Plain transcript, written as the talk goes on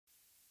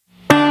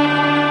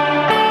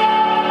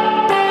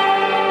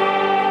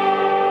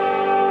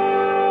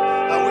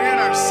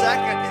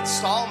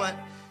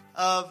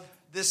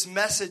this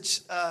message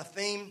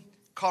theme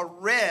called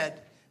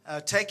Red,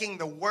 taking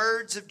the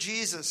words of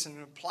Jesus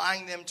and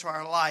applying them to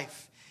our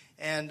life.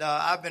 And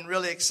I've been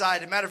really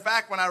excited. Matter of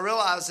fact, when I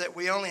realized that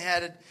we only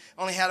had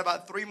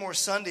about 3 more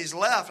Sundays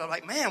left, I was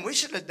like, man, we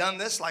should have done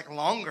this like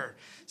longer.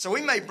 So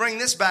we may bring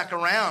this back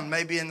around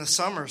maybe in the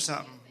summer or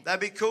something.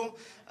 That'd be cool.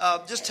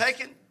 Just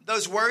taking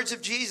those words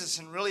of Jesus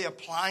and really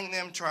applying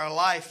them to our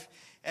life.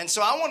 And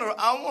so I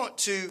want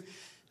to.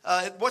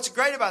 What's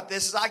great about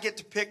this is I get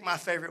to pick my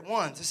favorite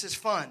ones. This is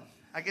fun.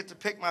 I get to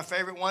pick my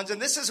favorite ones. And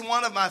this is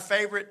one of my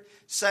favorite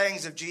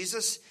sayings of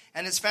Jesus.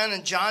 And it's found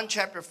in John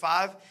chapter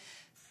 5,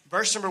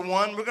 verse number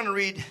 1. We're going to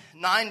read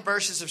 9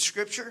 verses of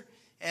Scripture.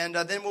 And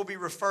then we'll be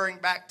referring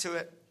back to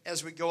it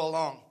as we go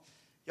along.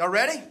 Y'all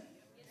ready? Yes.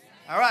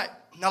 All right.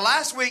 Now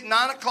last week,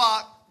 9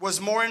 o'clock was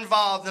more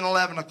involved than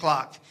 11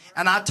 o'clock.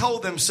 And I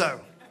told them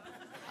so.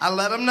 I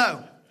let them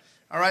know.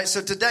 All right.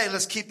 So today,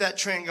 let's keep that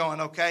trend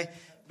going, okay?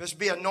 Let's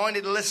be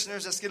anointed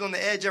listeners. Let's get on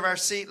the edge of our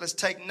seat. Let's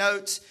take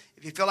notes.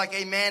 If you feel like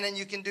amen and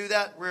you can do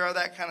that, we are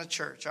that kind of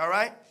church, all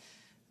right?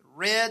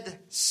 Red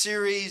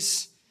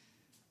series,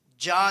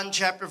 John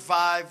chapter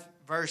 5,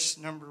 verse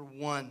number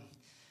 1.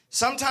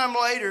 Sometime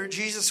later,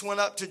 Jesus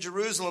went up to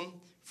Jerusalem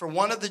for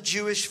one of the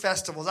Jewish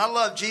festivals. I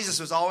love Jesus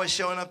was always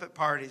showing up at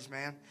parties,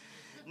 man.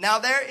 Now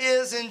there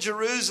is in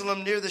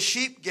Jerusalem near the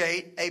sheep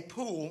gate a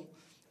pool,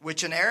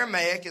 which in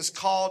Aramaic is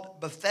called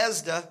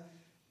Bethesda,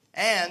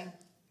 and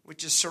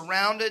which is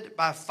surrounded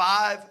by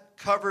 5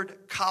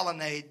 covered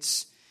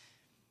colonnades.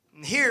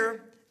 And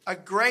here, a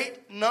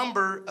great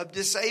number of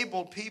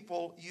disabled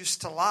people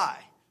used to lie.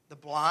 The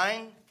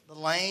blind, the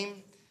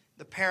lame,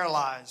 the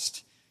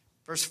paralyzed.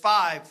 Verse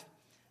 5,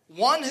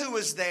 one who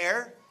was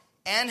there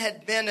and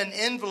had been an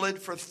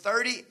invalid for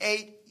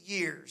 38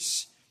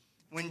 years.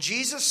 When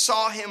Jesus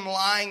saw him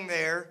lying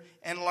there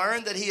and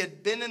learned that he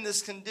had been in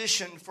this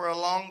condition for a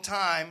long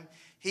time,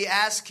 he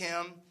asked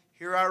him,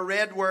 here are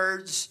red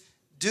words,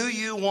 do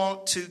you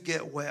want to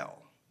get well?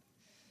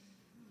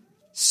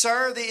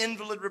 Sir, the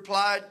invalid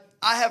replied,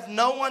 I have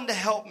no one to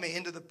help me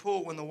into the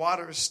pool when the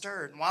water is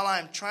stirred. And while I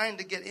am trying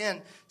to get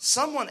in,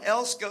 someone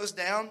else goes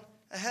down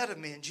ahead of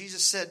me. And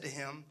Jesus said to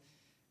him,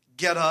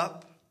 get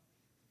up,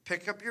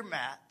 pick up your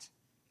mat,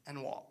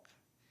 and walk.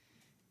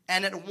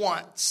 And at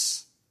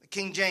once, the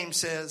King James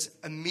says,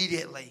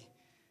 immediately,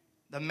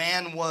 the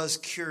man was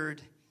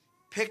cured,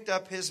 picked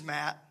up his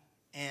mat,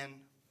 and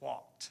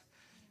walked.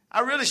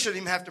 I really shouldn't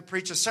even have to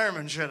preach a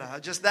sermon, should I?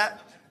 Just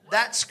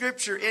that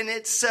scripture in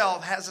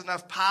itself has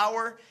enough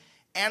power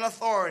and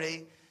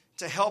authority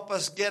to help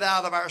us get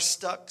out of our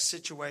stuck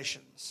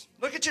situations.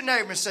 Look at your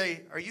neighbor and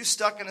say, are you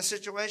stuck in a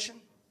situation?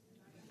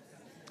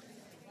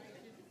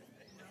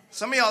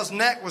 Some of y'all's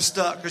neck was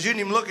stuck because you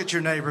didn't even look at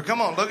your neighbor. Come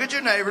on, look at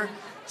your neighbor.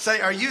 Say,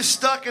 are you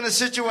stuck in a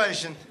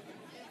situation?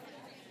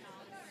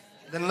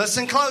 Then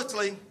listen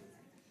closely.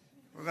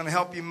 We're going to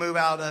help you move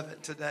out of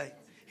it today.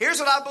 Here's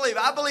what I believe.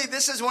 I believe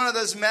this is one of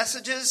those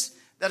messages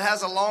that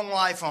has a long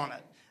life on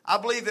it. I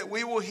believe that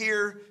we will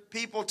hear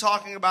people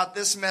talking about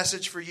this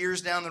message for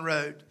years down the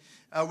road.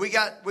 We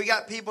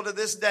got people to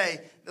this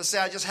day that say,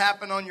 I just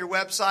happened on your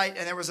website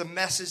and there was a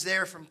message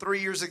there from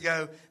 3 years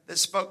ago that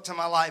spoke to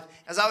my life.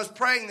 As I was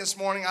praying this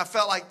morning, I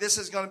felt like this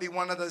is going to be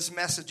one of those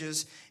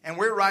messages. And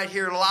we're right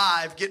here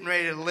live getting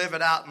ready to live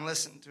it out and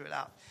listen to it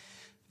out.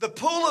 The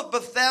pool of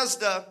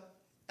Bethesda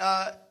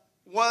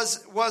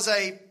was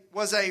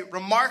a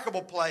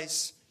remarkable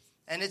place.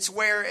 And it's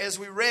where, as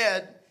we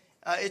read,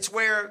 it's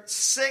where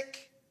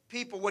sick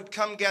people would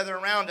come gather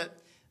around it.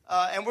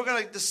 And we're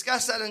going to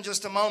discuss that in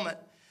just a moment.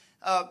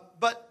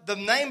 But the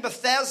name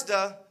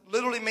Bethesda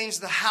literally means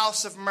the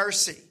house of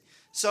mercy.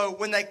 So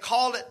when they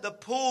called it the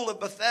pool of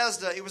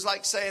Bethesda, it was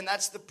like saying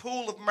that's the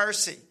pool of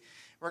mercy,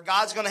 where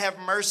God's going to have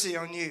mercy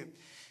on you.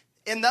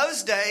 In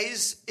those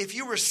days, if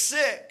you were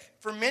sick,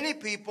 for many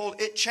people,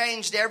 it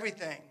changed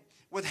everything.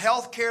 With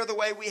health care the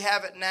way we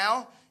have it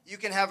now, you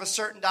can have a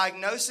certain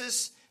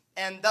diagnosis,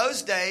 and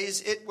those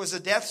days it was a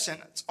death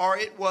sentence, or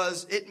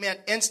it meant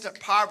instant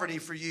poverty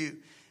for you.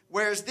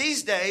 Whereas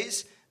these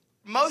days,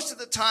 most of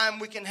the time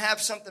we can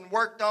have something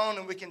worked on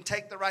and we can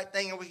take the right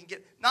thing and we can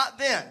get, not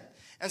then.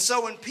 And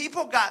so when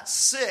people got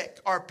sick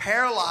or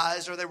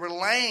paralyzed or they were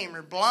lame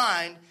or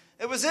blind,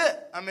 it was it.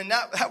 I mean,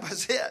 that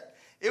was it.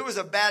 It was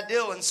a bad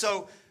deal. And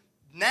so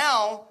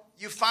now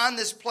you find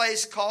this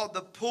place called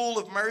the Pool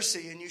of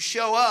Mercy, and you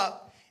show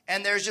up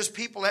and there's just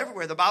people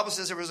everywhere. The Bible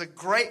says there was a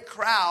great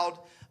crowd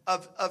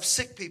of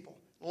sick people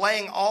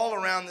laying all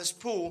around this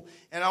pool.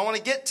 And I want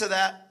to get to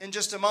that in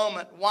just a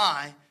moment.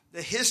 Why?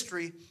 The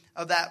history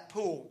of that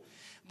pool.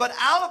 But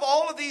out of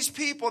all of these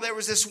people, there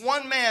was this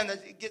one man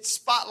that gets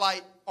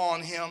spotlight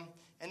on him.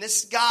 And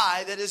this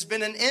guy that has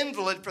been an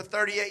invalid for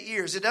 38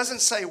 years. It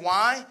doesn't say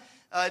why.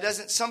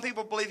 Some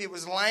people believe he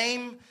was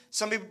lame.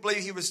 Some people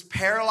believe he was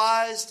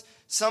paralyzed.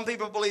 Some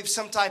people believe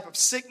some type of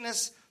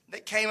sickness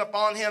that came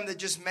upon him that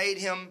just made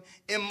him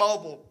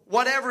immobile.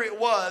 Whatever it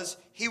was,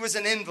 he was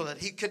an invalid.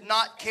 He could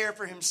not care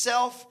for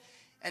himself,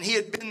 and he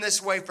had been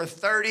this way for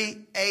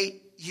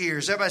 38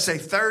 years. Everybody say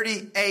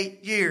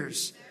 38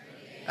 years.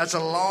 38. That's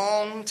a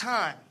long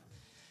time.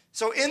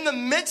 So in the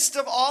midst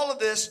of all of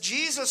this,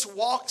 Jesus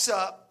walks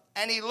up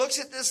and he looks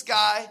at this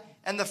guy,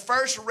 and the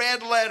first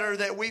red letter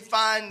that we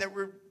find that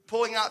we're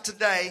pulling out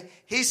today,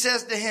 he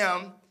says to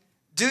him,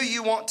 do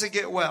you want to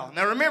get well?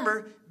 Now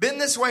remember, been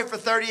this way for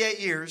 38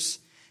 years.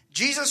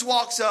 Jesus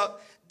walks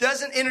up,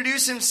 doesn't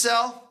introduce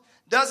himself,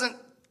 doesn't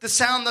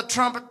sound the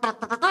trumpet.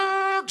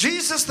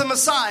 Jesus the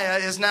Messiah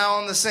is now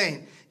on the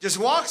scene. Just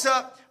walks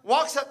up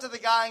to the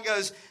guy and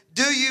goes,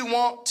 do you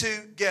want to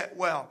get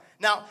well?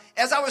 Now,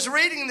 as I was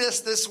reading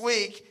this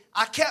week,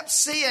 I kept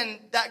seeing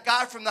that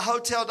guy from the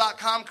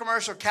Hotel.com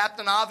commercial,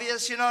 Captain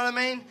Obvious, you know what I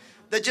mean?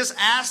 That just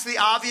asked the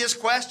obvious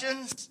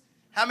questions.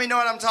 How many know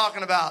what I'm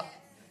talking about?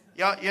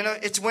 Y'all, you know,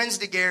 it's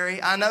Wednesday,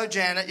 Gary. I know,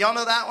 Janet. Y'all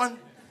know that one?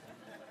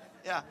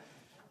 Yeah.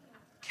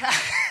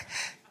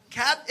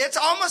 It's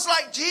almost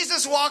like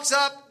Jesus walks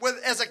up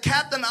as a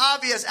Captain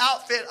Obvious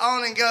outfit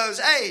on and goes,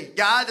 hey,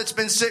 guy that's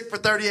been sick for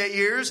 38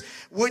 years,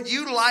 would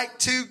you like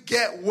to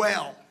get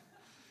well?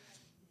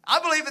 I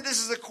believe that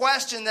this is a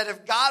question that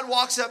if God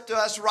walks up to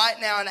us right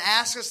now and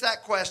asks us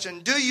that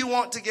question, do you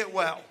want to get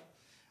well?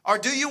 Or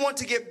do you want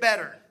to get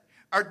better?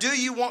 Or do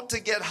you want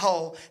to get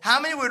whole? How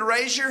many would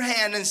raise your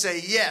hand and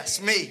say,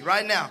 yes, me,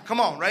 right now? Come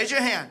on, raise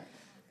your hand.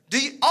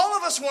 All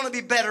of us want to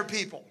be better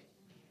people.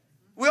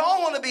 We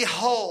all want to be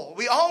whole.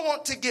 We all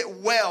want to get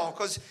well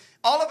because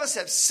all of us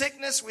have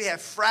sickness. We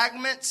have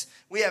fragments.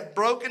 We have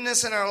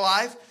brokenness in our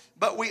life,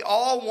 but we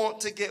all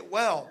want to get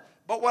well.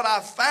 But what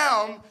I've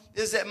found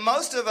is that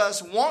most of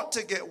us want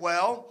to get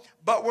well,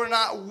 but we're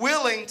not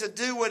willing to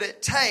do what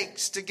it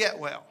takes to get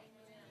well.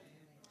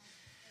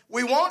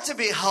 We want to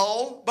be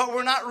whole, but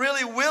we're not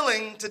really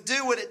willing to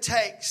do what it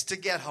takes to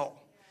get whole.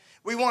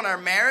 We want our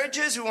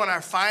marriages, we want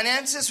our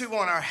finances, we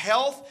want our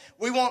health.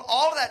 We want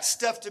all of that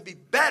stuff to be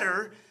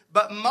better,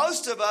 but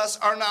most of us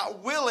are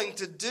not willing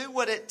to do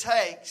what it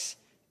takes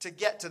to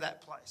get to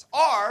that place.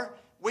 Or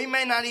we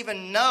may not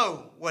even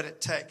know what it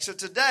takes. So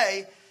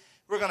today,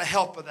 we're going to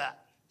help with that.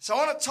 So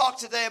I want to talk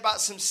today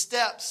about some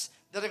steps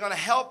that are going to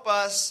help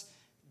us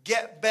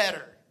get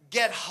better,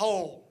 get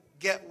whole,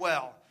 get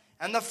well.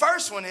 And the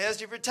first one is,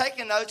 if you're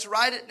taking notes,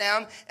 write it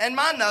down. And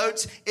my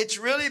notes, it's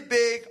really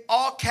big,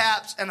 all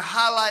caps, and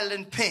highlighted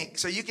in pink.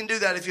 So you can do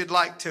that if you'd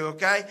like to,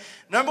 okay?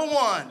 Number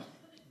one,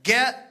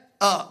 get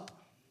up.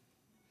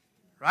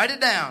 Write it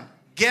down.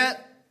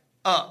 Get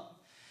up.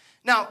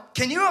 Now,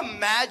 can you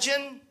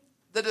imagine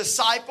the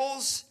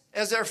disciples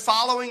as they're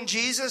following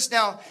Jesus?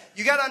 Now,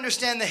 you got to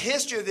understand the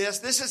history of this.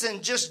 This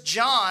isn't just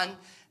John.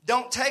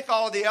 Don't take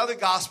all of the other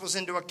gospels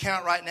into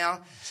account right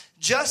now.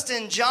 Just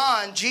in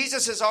John,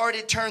 Jesus has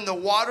already turned the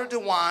water to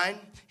wine.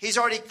 He's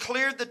already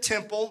cleared the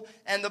temple.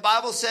 And the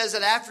Bible says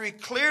that after he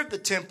cleared the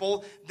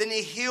temple, then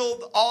he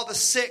healed all the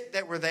sick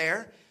that were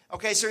there.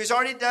 Okay, so he's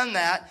already done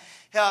that.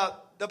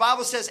 The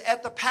Bible says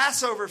at the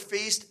Passover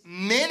feast,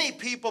 many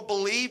people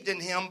believed in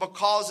him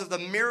because of the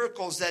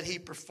miracles that he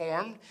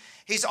performed.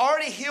 He's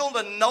already healed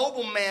a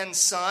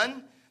nobleman's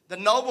son. The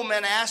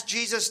nobleman asked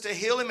Jesus to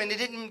heal him, and he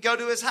didn't even go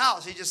to his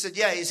house. He just said,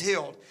 yeah, he's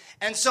healed.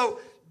 And so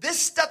this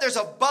stuff, there's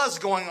a buzz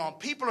going on.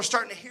 People are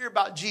starting to hear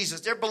about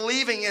Jesus. They're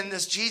believing in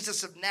this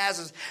Jesus of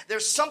Nazareth.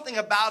 There's something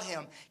about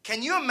him.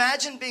 Can you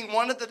imagine being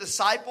one of the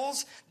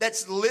disciples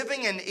that's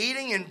living and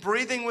eating and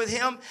breathing with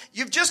him?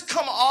 You've just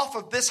come off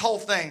of this whole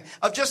thing,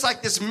 of just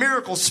like this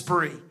miracle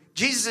spree.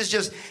 Jesus has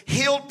just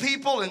healed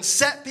people and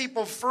set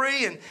people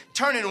free and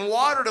turning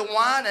water to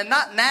wine, and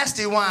not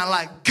nasty wine,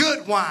 like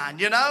good wine,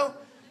 you know?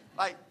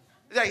 Like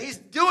he's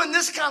doing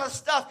this kind of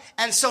stuff.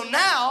 And so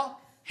now,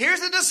 here's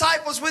the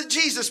disciples with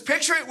Jesus.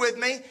 Picture it with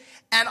me.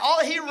 And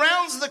he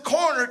rounds the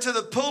corner to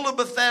the pool of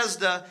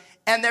Bethesda,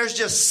 and there's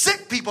just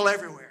sick people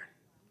everywhere.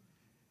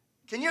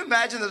 Can you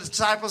imagine the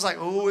disciples like,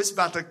 oh, it's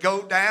about to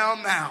go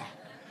down now.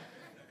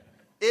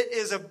 It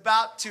is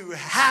about to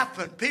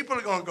happen. People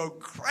are going to go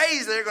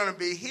crazy. They're going to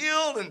be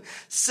healed and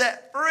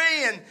set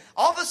free. And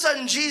all of a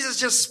sudden, Jesus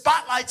just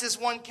spotlights this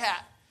one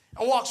cat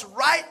and walks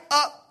right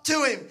up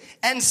to him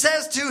and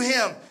says to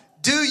him,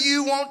 do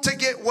you want to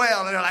get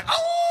well? And they're like,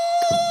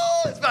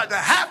 oh, it's about to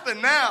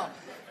happen now.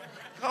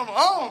 Come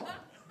on.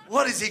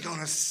 What is he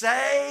going to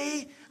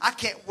say? I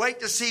can't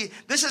wait to see.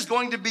 This is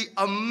going to be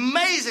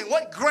amazing.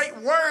 What great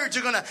words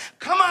are going to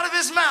come out of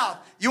his mouth.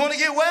 You want to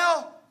get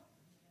well?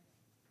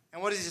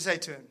 And what does he say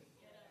to him?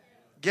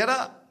 Get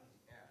up.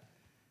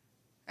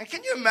 And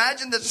can you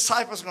imagine the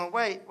disciples going,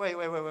 wait.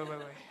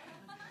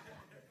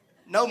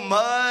 No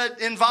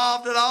mud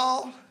involved at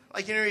all?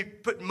 Like, you know, he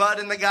put mud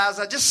in the guy's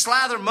eye. Just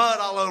slather mud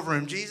all over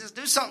him, Jesus.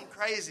 Do something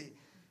crazy.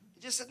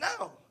 He just said,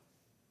 no.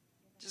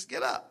 Just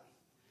get up.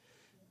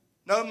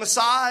 No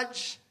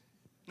massage.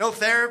 No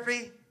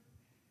therapy.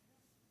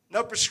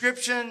 No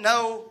prescription.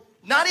 No,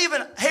 not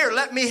even, here,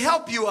 let me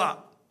help you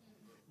up.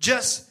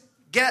 Just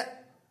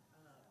get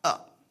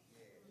up.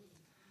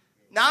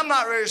 Now, I'm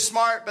not very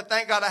smart, but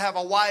thank God I have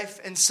a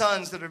wife and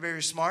sons that are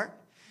very smart.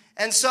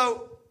 And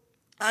so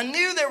I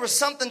knew there was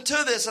something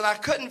to this, and I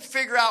couldn't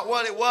figure out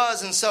what it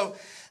was. And so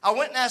I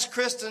went and asked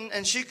Kristen,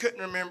 and she couldn't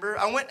remember.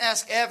 I went and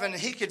asked Evan,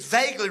 and he could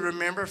vaguely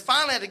remember.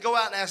 Finally, I had to go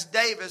out and ask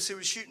Davis, who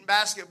was shooting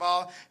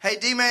basketball. Hey,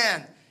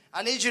 D-Man,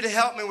 I need you to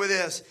help me with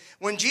this.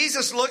 When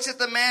Jesus looks at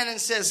the man and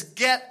says,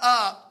 get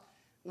up,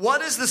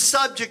 what is the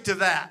subject of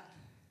that?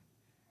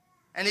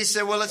 And he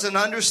said, well, it's an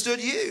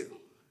understood you.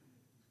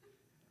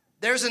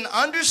 There's an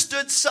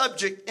understood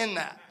subject in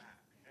that.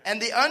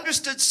 And the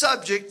understood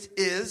subject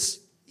is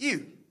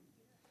you.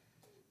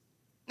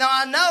 Now,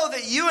 I know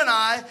that you and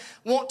I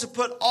want to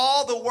put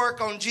all the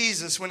work on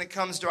Jesus when it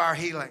comes to our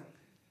healing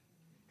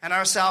and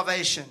our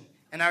salvation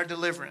and our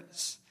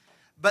deliverance.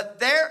 But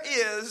there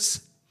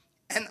is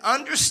an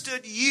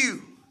understood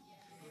you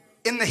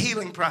in the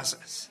healing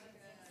process.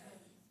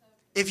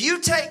 If you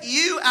take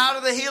you out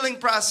of the healing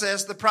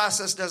process, the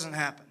process doesn't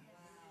happen.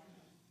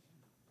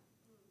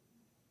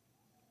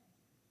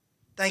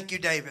 Thank you,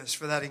 Davis,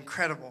 for that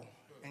incredible.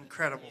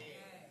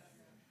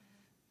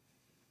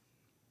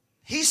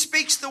 He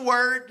speaks the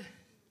word.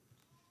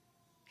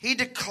 He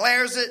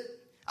declares it.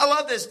 I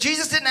love this.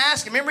 Jesus didn't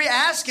ask him. Remember, he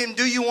asked him,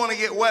 do you want to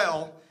get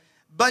well?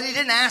 But he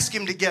didn't ask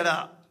him to get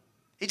up.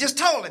 He just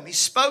told him. He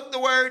spoke the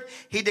word.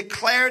 He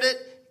declared it.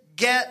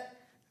 Get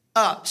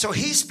up. So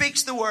he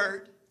speaks the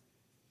word.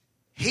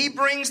 He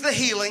brings the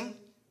healing.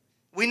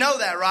 We know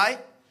that, right?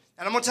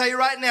 And I'm going to tell you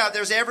right now, if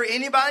there's ever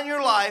anybody in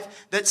your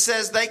life that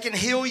says they can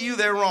heal you,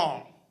 they're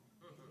wrong.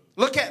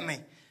 Look at me.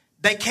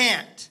 They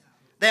can't.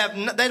 They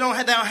don't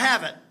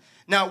have it.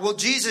 Now, will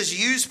Jesus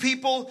use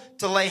people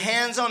to lay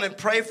hands on and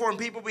pray for and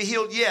people be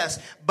healed? Yes.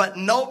 But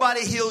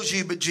nobody heals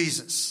you but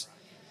Jesus.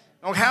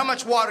 How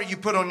much water you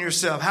put on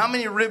yourself, how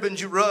many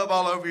ribbons you rub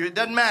all over you, it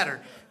doesn't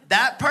matter.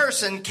 That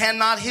person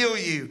cannot heal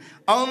you.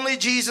 Only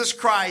Jesus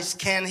Christ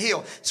can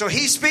heal. So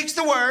he speaks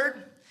the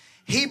word.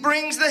 He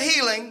brings the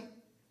healing.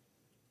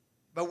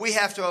 But we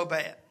have to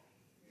obey it.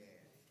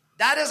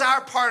 That is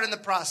our part in the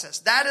process.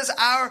 That is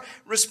our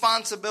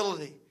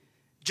responsibility.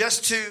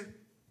 Just to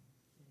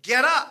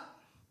get up.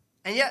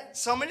 And yet,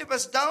 so many of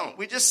us don't.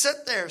 We just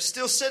sit there,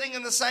 still sitting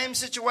in the same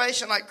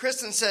situation, like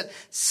Kristen said,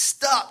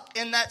 stuck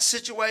in that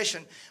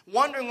situation,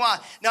 wondering why.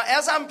 Now,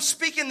 as I'm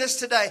speaking this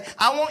today,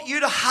 I want you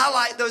to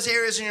highlight those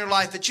areas in your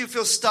life that you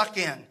feel stuck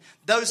in.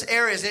 Those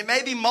areas. It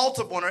may be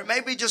multiple, or it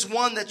may be just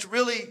one that's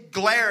really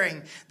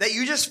glaring, that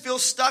you just feel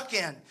stuck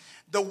in.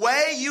 The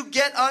way you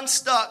get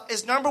unstuck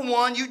is, number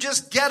one, you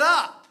just get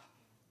up.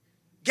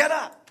 Get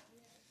up.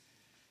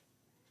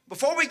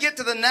 Before we get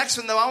to the next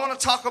one, though, I want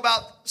to talk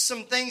about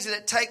some things that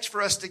it takes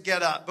for us to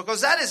get up.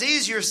 Because that is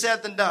easier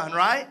said than done,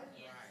 right?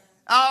 Yeah.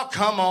 Oh,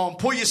 come on.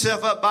 Pull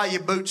yourself up by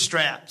your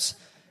bootstraps.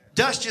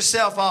 Dust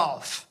yourself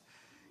off.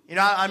 You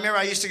know, I remember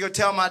I used to go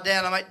tell my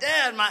dad, I'm like,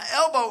 Dad, my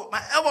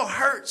elbow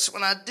hurts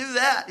when I do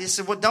that. He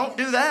said, well, don't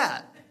do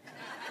that.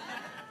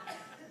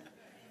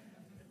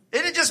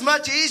 Isn't it just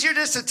much easier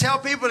just to tell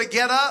people to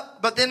get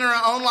up? But then in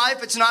our own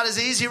life, it's not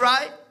as easy,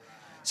 right?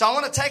 So I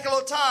want to take a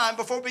little time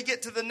before we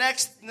get to the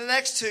next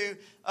two.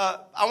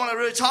 I want to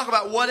really talk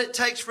about what it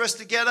takes for us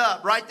to get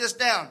up. Write this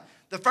down.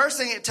 The first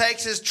thing it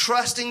takes is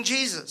trusting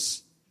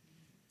Jesus.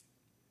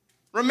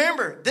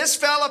 Remember, this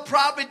fella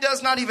probably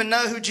does not even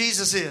know who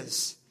Jesus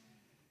is.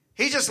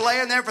 He's just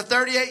laying there for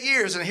 38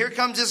 years, and here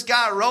comes this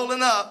guy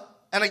rolling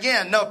up. And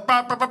again,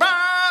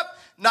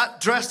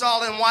 not dressed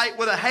all in white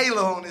with a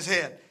halo on his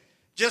head.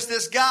 Just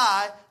this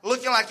guy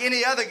looking like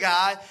any other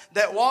guy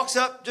that walks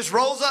up, just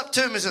rolls up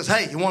to him and says,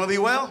 hey, you want to be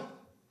well?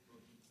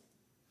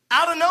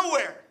 Out of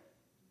nowhere.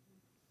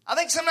 I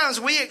think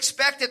sometimes we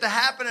expect it to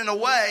happen in a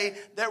way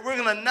that we're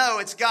going to know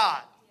it's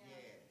God.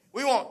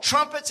 We want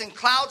trumpets and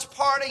clouds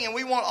parting, and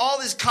we want all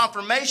these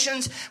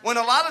confirmations, when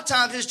a lot of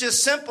times it's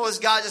just simple as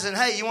God just saying,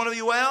 hey, you want to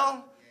be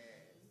well?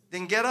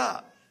 Then get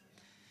up.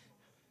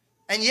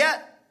 And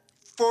yet,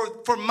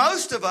 for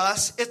most of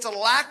us, it's a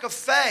lack of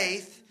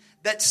faith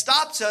that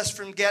stops us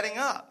from getting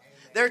up.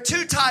 There are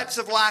two types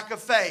of lack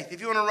of faith,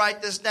 if you want to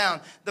write this down.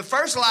 The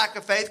first lack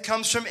of faith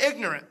comes from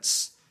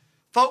ignorance.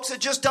 Folks that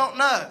just don't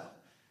know.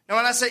 Now,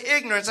 when I say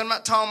ignorance, I'm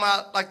not talking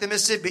about like the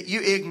Mississippi, you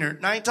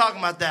ignorant. No, I ain't talking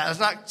about that. I'm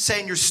not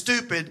saying you're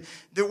stupid.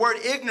 The word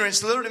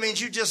ignorance literally means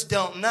you just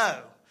don't know.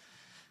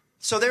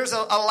 So there's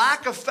a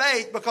lack of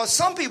faith because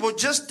some people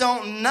just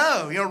don't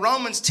know. You know,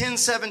 Romans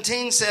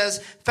 10:17 says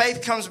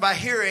faith comes by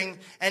hearing,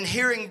 and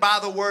hearing by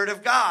the word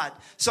of God.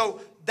 So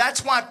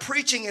that's why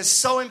preaching is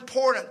so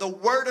important. The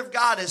Word of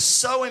God is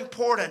so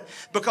important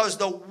because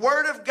the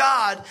Word of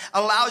God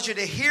allows you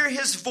to hear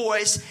His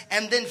voice,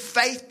 and then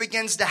faith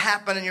begins to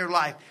happen in your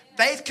life.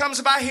 Faith comes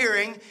by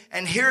hearing,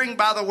 and hearing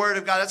by the Word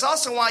of God. That's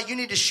also why you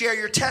need to share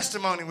your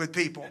testimony with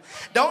people.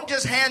 Don't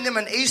just hand them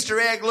an Easter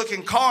egg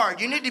looking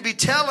card. You need to be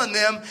telling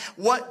them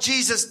what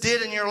Jesus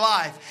did in your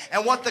life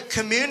and what the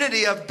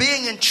community of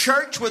being in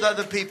church with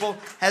other people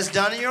has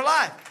done in your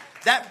life.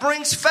 That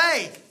brings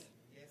faith.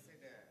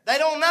 They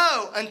don't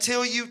know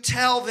until you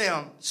tell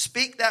them.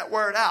 Speak that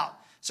word out.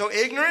 So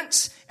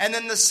ignorance. And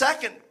then the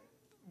second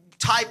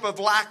type of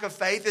lack of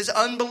faith is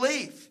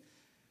unbelief.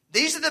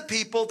 These are the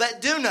people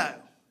that do know.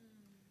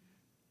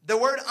 The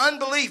word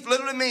unbelief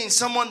literally means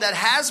someone that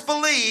has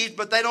believed,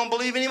 but they don't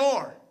believe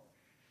anymore.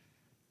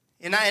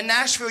 In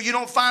Nashville, you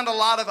don't find a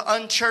lot of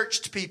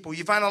unchurched people.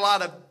 You find a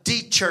lot of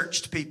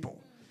de-churched people.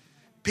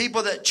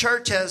 People that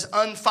church has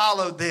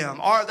unfollowed them,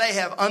 or they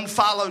have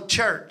unfollowed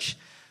church.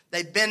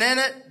 They'd been in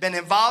it, been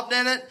involved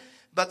in it,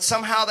 but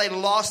somehow they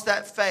lost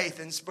that faith.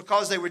 And it's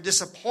because they were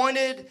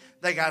disappointed,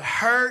 they got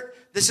hurt.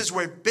 This is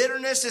where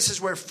bitterness, this is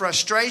where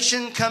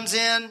frustration comes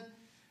in.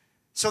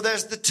 So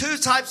there's the two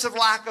types of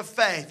lack of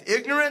faith,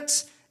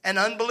 ignorance and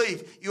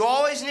unbelief. You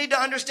always need to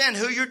understand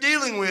who you're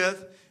dealing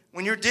with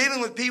when you're dealing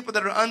with people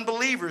that are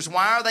unbelievers.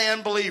 Why are they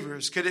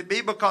unbelievers? Could it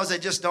be because they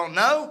just don't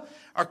know?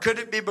 Or could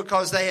it be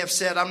because they have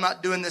said, I'm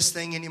not doing this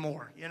thing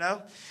anymore? You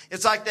know,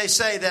 it's like they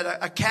say that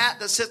a cat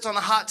that sits on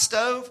a hot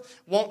stove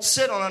won't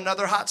sit on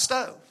another hot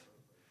stove,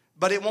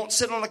 but it won't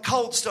sit on a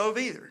cold stove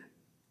either.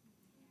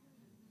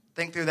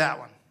 Think through that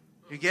one.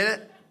 You get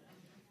it?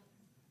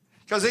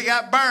 Because it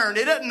got burned.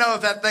 It doesn't know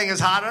if that thing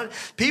is hot.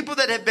 People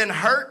that have been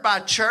hurt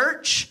by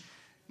church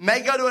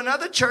may go to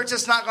another church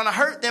that's not going to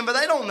hurt them, but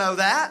they don't know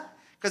that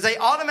because they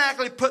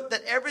automatically put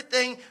that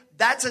everything,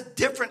 that's a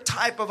different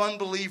type of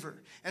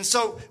unbeliever. And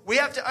so we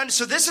have to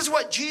so this is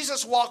what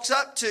Jesus walks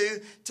up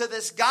to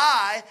this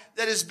guy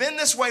that has been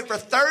this way for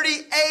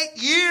 38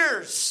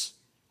 years.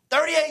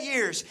 38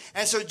 years.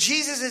 And so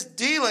Jesus is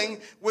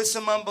dealing with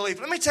some unbelief.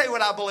 Let me tell you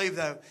what I believe,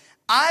 though.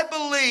 I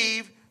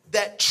believe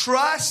that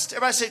trust,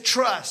 everybody say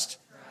trust.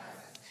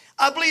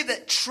 I believe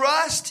that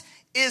trust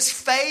is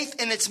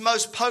faith in its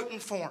most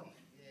potent form.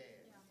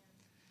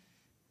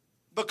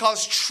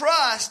 Because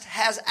trust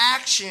has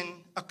action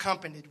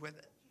accompanied with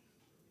it.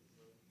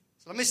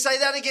 So let me say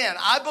that again.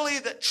 I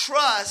believe that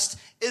trust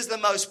is the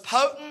most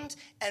potent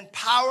and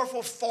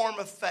powerful form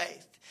of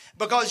faith.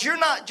 Because you're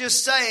not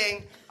just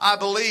saying, I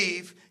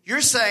believe.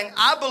 You're saying,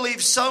 I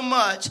believe so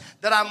much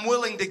that I'm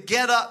willing to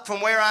get up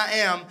from where I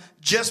am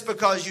just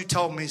because you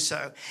told me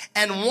so.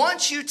 And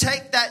once you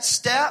take that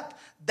step,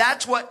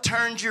 that's what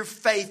turns your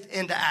faith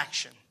into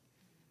action.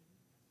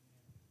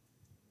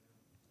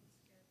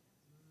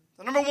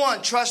 So number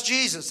one, trust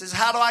Jesus. This is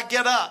how do I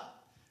get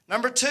up?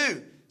 Number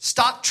two,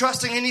 stop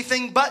trusting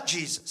anything but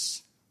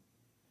Jesus.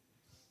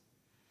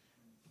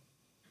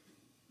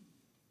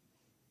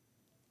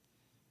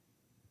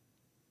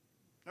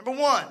 Number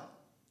one,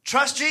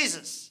 trust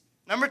Jesus.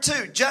 Number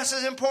two, just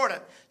as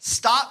important,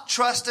 stop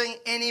trusting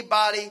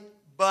anybody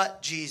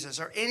but Jesus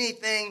or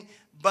anything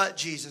but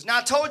Jesus. Now,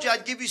 I told you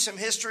I'd give you some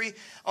history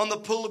on the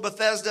Pool of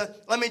Bethesda.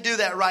 Let me do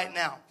that right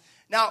now.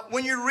 Now,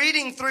 when you're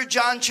reading through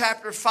John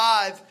chapter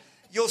 5,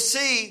 you'll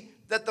see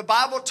that the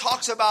Bible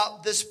talks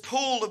about this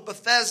Pool of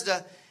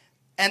Bethesda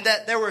and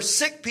that there were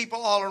sick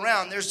people all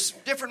around. There's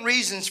different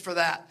reasons for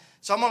that.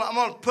 So I'm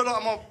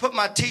gonna put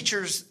my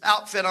teacher's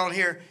outfit on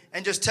here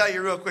and just tell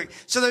you real quick.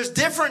 So there's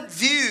different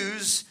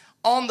views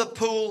on the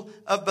Pool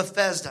of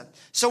Bethesda.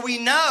 So we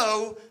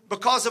know,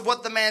 because of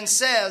what the man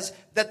says,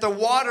 that the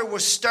water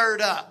was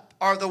stirred up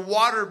or the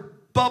water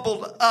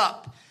bubbled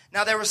up.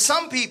 Now there were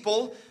some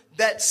people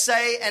that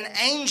say an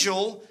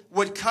angel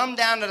would come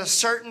down at a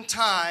certain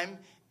time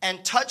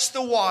and touch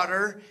the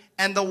water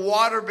and the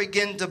water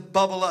began to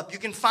bubble up. You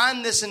can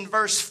find this in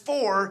verse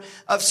 4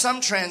 of some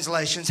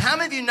translations. How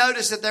many of you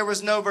noticed that there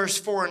was no verse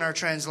 4 in our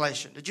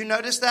translation? Did you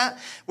notice that?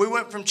 We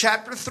went from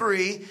chapter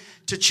 3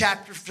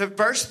 to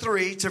verse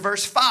 3 to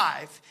verse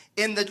 5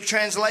 in the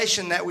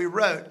translation that we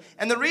wrote.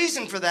 And the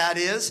reason for that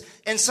is,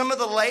 in some of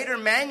the later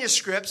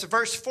manuscripts,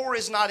 verse 4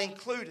 is not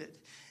included.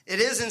 It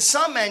is in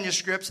some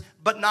manuscripts,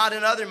 but not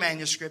in other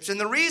manuscripts. And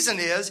the reason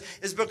is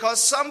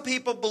because some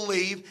people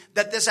believe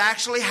that this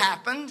actually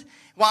happened,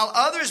 while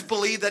others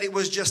believe that it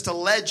was just a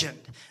legend.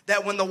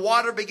 That when the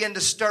water began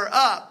to stir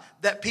up,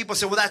 that people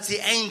say, well, that's the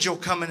angel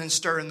coming and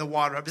stirring the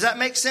water up. Does that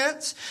make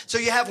sense? So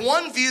you have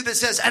one view that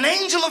says an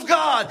angel of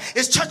God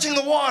is touching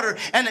the water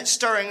and it's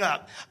stirring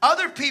up.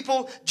 Other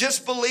people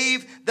just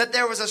believe that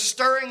there was a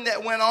stirring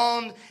that went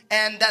on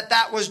and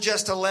that was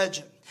just a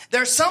legend.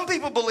 There are some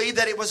people believe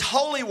that it was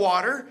holy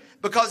water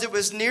because it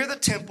was near the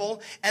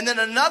temple. And then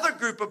another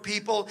group of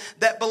people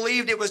that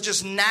believed it was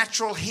just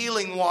natural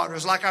healing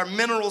waters, like our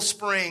mineral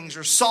springs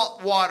or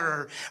salt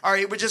water, or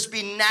it would just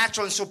be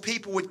natural. And so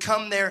people would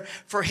come there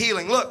for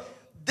healing. Look,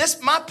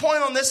 my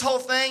point on this whole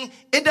thing,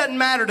 it doesn't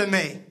matter to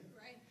me.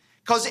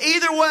 Because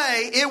either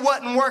way, it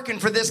wasn't working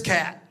for this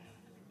cat.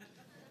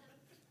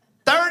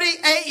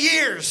 38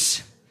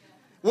 years.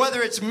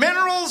 Whether it's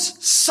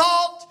minerals,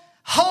 salt,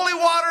 holy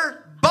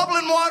water,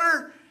 bubbling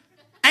water,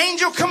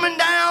 angel coming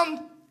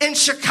down in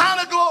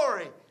Shekinah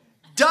glory,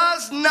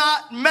 does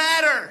not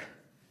matter.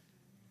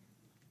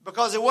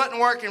 Because it wasn't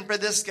working for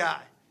this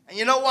guy. And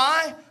you know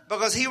why?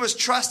 Because he was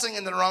trusting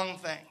in the wrong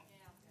thing.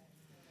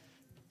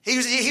 He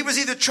was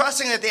either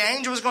trusting that the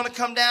angel was going to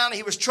come down,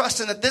 he was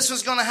trusting that this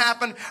was going to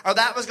happen, or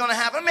that was going to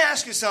happen. Let me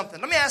ask you something.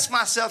 Let me ask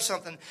myself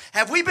something.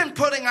 Have we been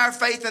putting our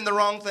faith in the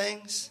wrong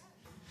things?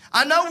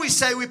 I know we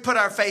say we put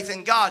our faith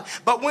in God,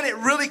 but when it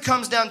really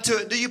comes down to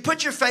it, do you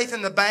put your faith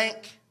in the bank?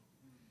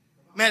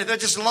 Man, if that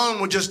just loan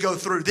would just go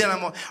through, then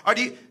or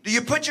do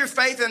you put your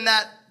faith in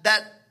that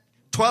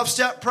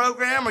 12-step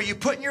program? Are you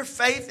putting your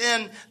faith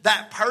in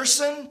that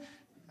person?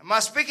 Am I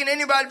speaking to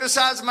anybody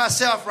besides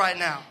myself right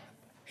now?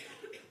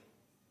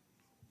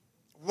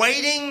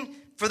 Waiting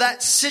for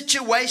that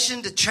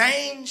situation to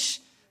change,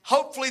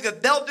 hopefully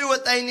that they'll do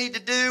what they need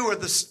to do, or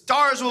the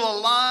stars will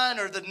align,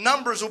 or the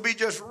numbers will be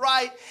just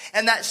right,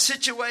 and that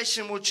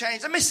situation will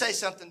change. Let me say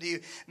something to you.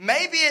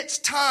 Maybe it's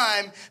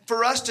time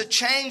for us to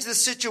change the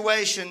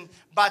situation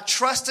by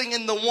trusting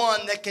in the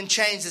one that can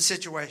change the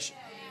situation.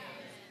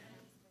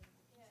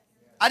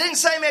 I didn't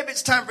say maybe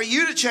it's time for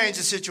you to change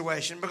the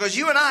situation, because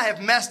you and I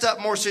have messed up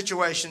more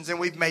situations than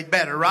we've made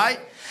better, right?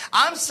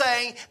 I'm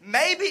saying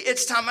maybe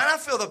it's time, and I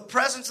feel the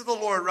presence of the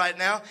Lord right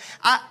now.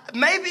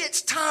 Maybe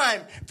it's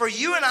time for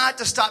you and I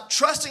to stop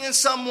trusting in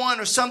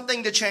someone or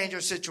something to change our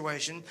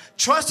situation,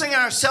 trusting in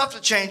ourselves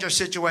to change our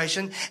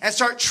situation, and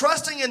start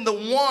trusting in the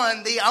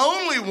one, the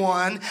only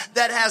one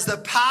that has the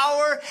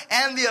power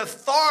and the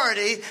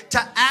authority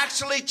to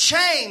actually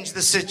change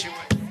the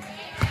situation.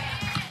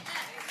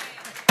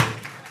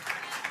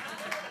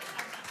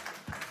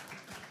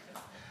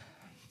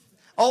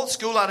 Old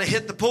school, I'd have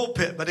hit the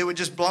pulpit, but it would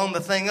just blown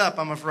the thing up,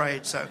 I'm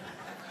afraid. So,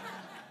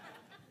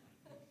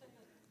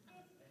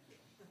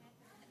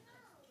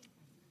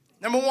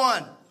 number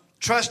one,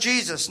 trust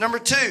Jesus. Number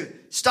two,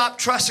 stop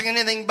trusting in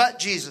anything but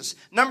Jesus.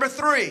 Number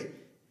three,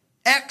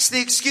 X the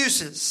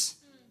excuses.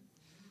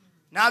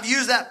 Now, I've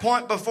used that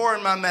point before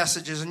in my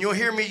messages, and you'll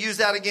hear me use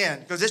that again,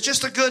 because it's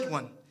just a good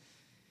one.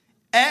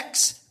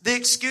 X the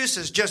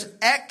excuses. Just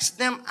X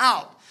them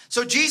out.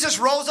 So Jesus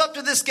rolls up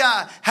to this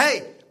guy.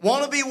 Hey,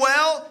 want to be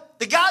well?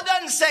 The guy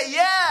doesn't say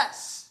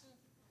yes,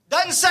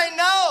 doesn't say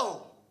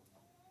no,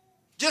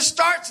 just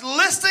starts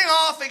listing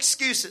off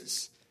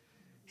excuses.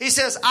 He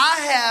says, I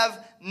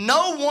have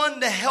no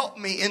one to help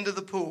me into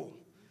the pool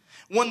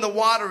when the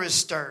water is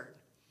stirred.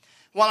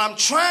 While I'm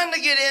trying to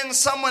get in,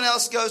 someone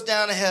else goes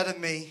down ahead of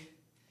me.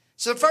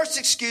 So the first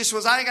excuse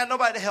was, I ain't got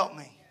nobody to help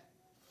me.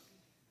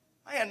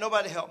 I ain't got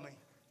nobody to help me.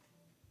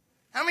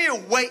 How many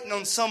are waiting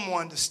on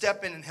someone to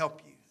step in and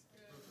help you?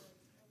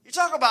 You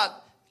talk about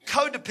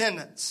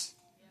codependence.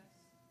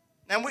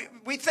 And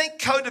we think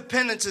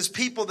codependence is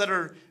people that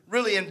are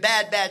really in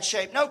bad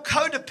shape. No,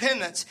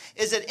 codependence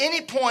is at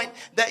any point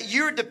that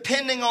you're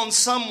depending on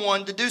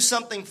someone to do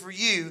something for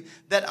you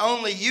that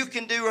only you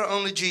can do or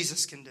only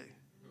Jesus can do.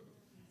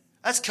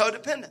 That's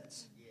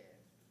codependence.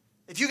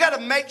 If you got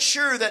to make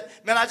sure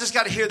that, man, I just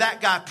got to hear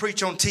that guy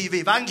preach on TV.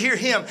 If I can hear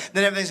him,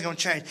 then everything's going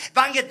to change. If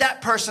I can get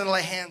that person to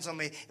lay hands on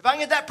me. If I can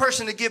get that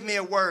person to give me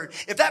a word.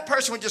 If that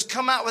person would just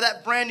come out with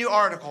that brand new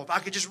article. If I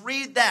could just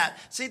read that.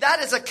 See, that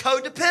is a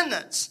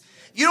codependence.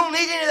 You don't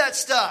need any of that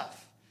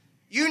stuff.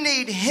 You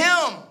need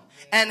Him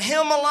and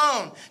Him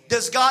alone.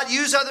 Does God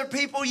use other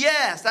people?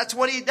 Yes, that's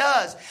what He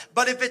does.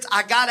 But if it's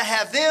I got to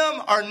have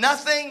them or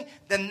nothing,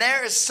 then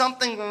there is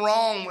something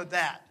wrong with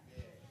that.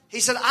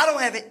 He said, I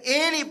don't have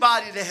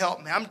anybody to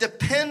help me. I'm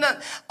dependent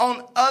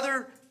on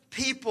other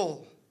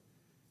people.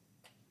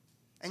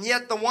 And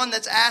yet the one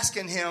that's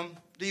asking him,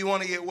 do you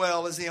want to get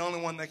well, is the only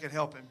one that can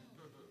help him.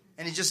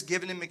 And he's just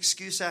giving him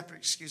excuse after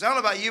excuse. I don't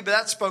know about you, but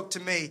that spoke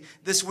to me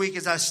this week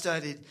as I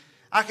studied.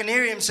 I can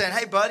hear him saying,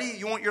 hey, buddy,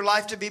 you want your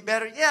life to be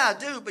better? Yeah, I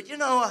do. But,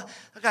 I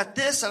got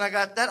this and I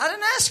got that. I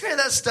didn't ask any of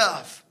that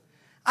stuff.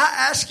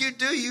 I ask you,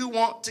 do you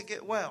want to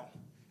get well?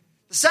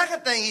 The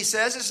second thing he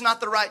says, it's not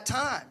the right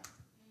time.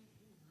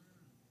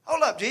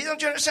 Hold up, Jesus.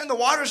 Don't you understand? The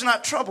water's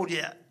not troubled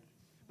yet.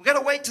 We've got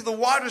to wait till the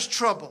water's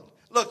troubled.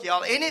 Look,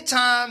 y'all,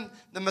 anytime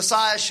the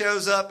Messiah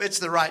shows up, it's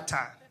the right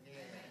time.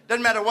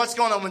 Doesn't matter what's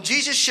going on. When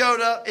Jesus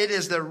showed up, it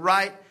is the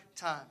right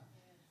time.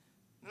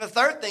 And the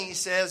third thing he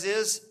says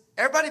is,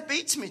 everybody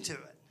beats me to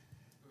it.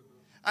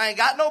 I ain't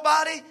got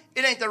nobody.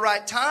 It ain't the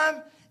right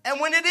time. And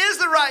when it is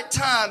the right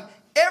time,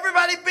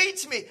 everybody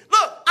beats me.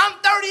 Look, I'm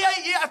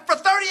 38 years. For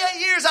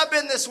 38 years, I've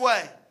been this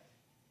way.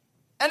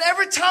 And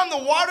every time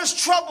the water's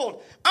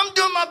troubled, I'm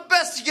doing my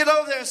best to get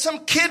over there. And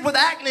some kid with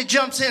acne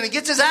jumps in and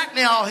gets his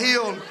acne all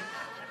healed.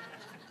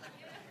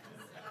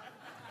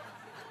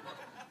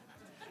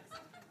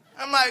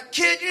 I'm like,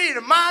 kid, you need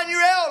to mind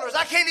your elders.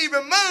 I can't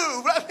even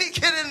move. Let me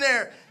get in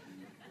there.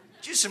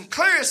 Do some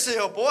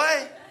Clearasil,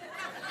 boy.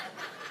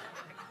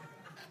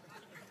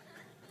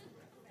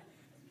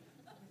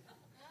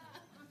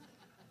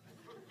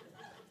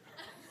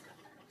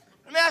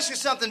 Let me ask you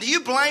something. Do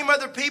you blame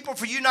other people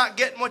for you not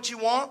getting what you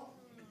want?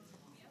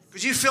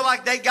 Because you feel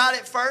like they got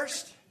it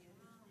first?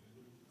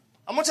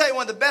 I'm going to tell you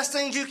one of the best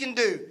things you can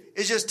do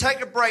is just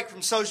take a break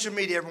from social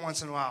media every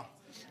once in a while.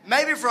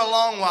 Maybe for a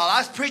long while.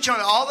 I preach on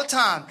it all the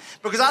time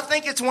because I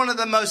think it's one of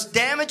the most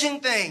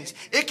damaging things.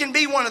 It can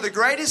be one of the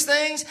greatest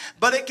things,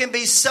 but it can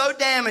be so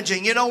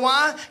damaging. You know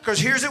why? Because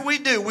here's what we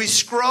do. We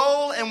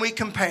scroll and we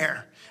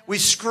compare. We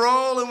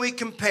scroll and we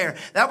compare.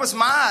 That was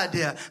my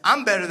idea.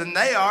 I'm better than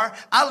they are.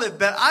 I live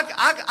better.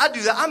 I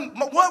do that.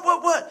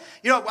 What?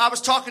 I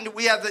was talking to,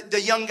 we have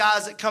the young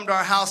guys that come to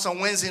our house on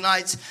Wednesday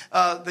nights,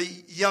 the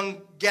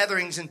young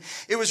gatherings. And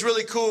it was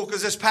really cool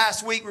because this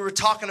past week we were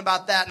talking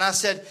about that. And I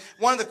said,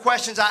 one of the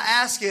questions I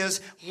ask is,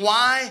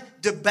 why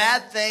do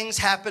bad things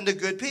happen to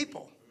good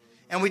people?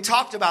 And we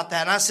talked about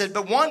that. And I said,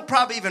 but one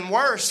probably even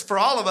worse for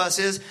all of us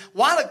is,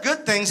 why do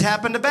good things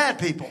happen to bad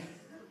people?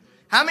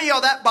 How many of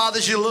y'all that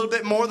bothers you a little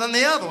bit more than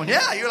the other one?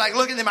 Yeah, you're like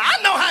looking at them. I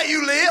know how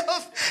you live.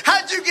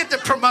 How'd you get the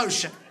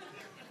promotion?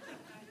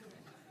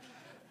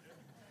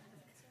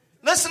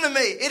 Listen to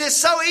me. It is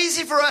so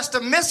easy for us to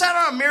miss out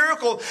on a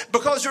miracle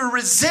because we're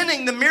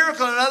resenting the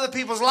miracle in other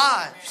people's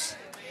lives.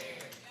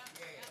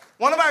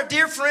 One of our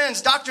dear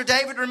friends, Dr.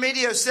 David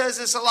Remedio, says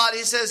this a lot.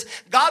 He says,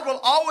 God will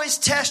always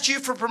test you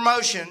for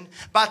promotion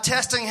by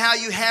testing how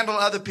you handle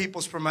other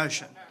people's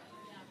promotion.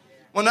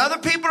 When other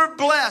people are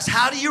blessed,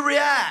 how do you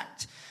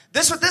react?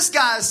 This is what this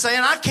guy is saying.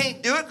 I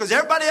can't do it because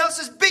everybody else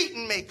is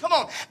beating me. Come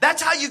on.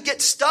 That's how you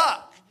get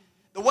stuck.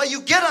 The way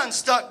you get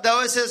unstuck,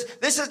 though, is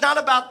this is not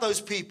about those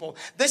people.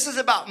 This is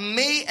about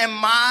me and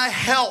my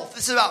health.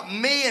 This is about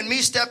me and me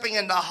stepping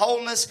into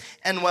wholeness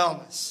and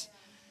wellness.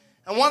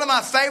 And one of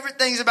my favorite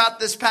things about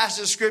this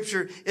passage of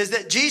Scripture is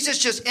that Jesus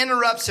just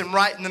interrupts him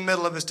right in the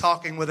middle of his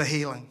talking with a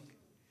healing.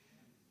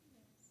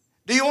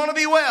 Do you want to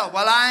be well?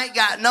 Well, I ain't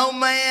got no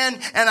man,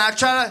 and I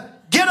try to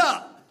get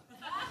up.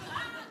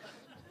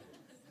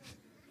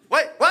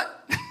 Wait,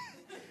 what?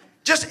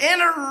 Just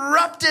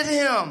interrupted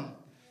him.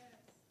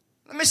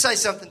 Let me say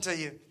something to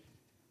you.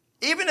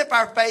 Even if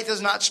our faith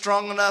is not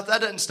strong enough,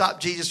 that doesn't stop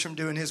Jesus from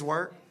doing his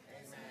work.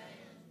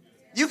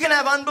 You can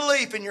have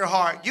unbelief in your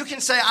heart. You can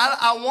say,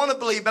 I want to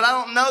believe, but I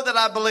don't know that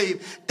I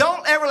believe.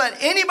 Don't ever let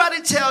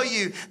anybody tell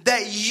you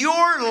that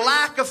your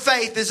lack of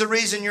faith is the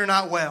reason you're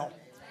not well.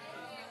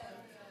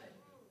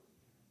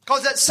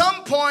 Because at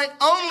some point,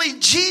 only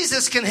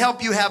Jesus can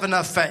help you have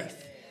enough faith.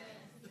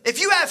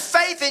 If you have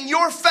faith in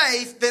your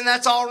faith, then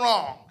that's all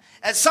wrong.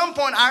 At some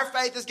point, our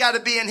faith has got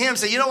to be in him.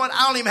 So you know what?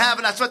 I don't even have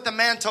it. That's what the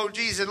man told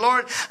Jesus.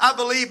 Lord, I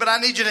believe, but I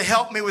need you to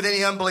help me with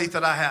any unbelief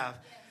that I have.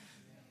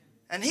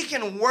 And he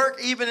can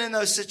work even in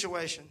those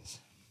situations.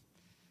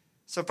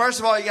 So first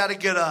of all, you got to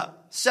get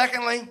up.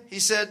 Secondly, he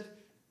said,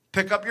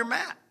 pick up your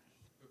mat.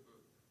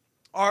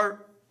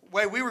 Or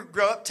way we would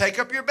grow up, take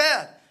up your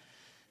bed.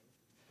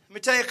 Let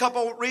me tell you a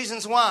couple of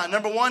reasons why.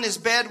 Number one, his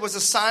bed was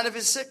a sign of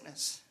his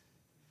sickness.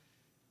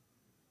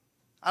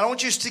 I don't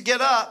want you to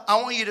get up.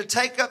 I want you to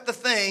take up the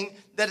thing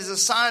that is a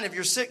sign of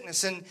your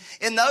sickness. And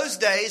in those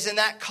days, in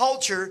that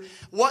culture,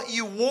 what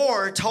you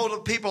wore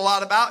told people a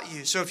lot about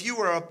you. So if you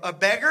were a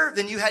beggar,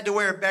 then you had to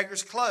wear a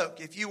beggar's cloak.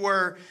 If you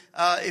were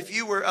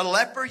a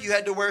leper, you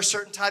had to wear a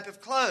certain type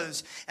of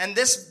clothes. And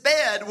this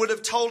bed would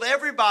have told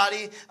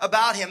everybody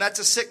about him. That's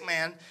a sick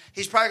man.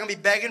 He's probably going to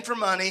be begging for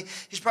money.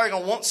 He's probably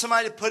going to want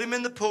somebody to put him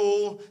in the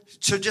pool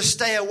to just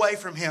stay away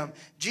from him.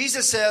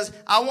 Jesus says,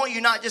 I want you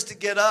not just to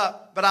get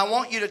up, but I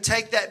want you to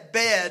take that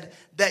bed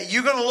that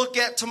you're going to look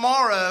at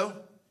tomorrow,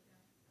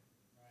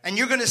 and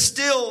you're going to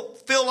still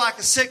feel like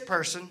a sick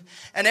person,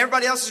 and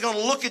everybody else is going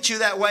to look at you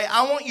that way.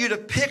 I want you to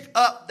pick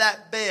up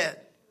that bed.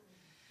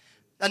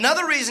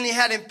 Another reason he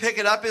had him pick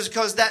it up is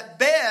because that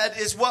bed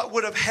is what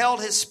would have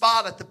held his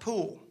spot at the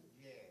pool.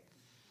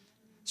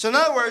 So in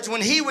other words,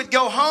 when he would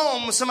go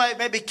home, somebody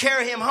maybe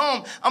carry him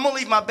home, I'm going to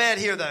leave my bed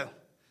here though.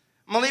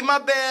 I'm going to leave my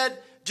bed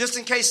just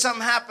in case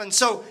something happens.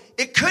 So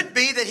it could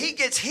be that he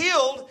gets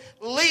healed,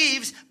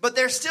 leaves, but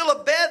there's still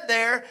a bed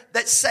there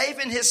that's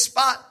saving his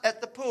spot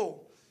at the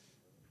pool.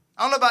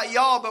 I don't know about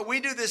y'all, but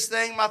we do this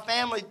thing. My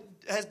family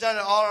has done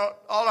it all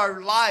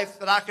our life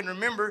that I can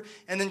remember.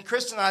 And then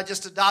Kristen and I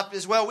just adopted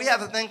as well. We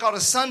have a thing called a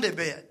Sunday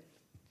bed.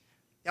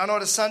 Y'all know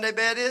what a Sunday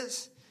bed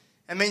is?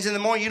 It means in the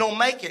morning you don't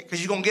make it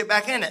because you're going to get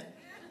back in it.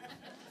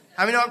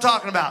 How many know what I'm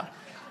talking about?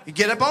 You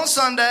get up on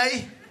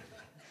Sunday.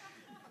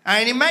 I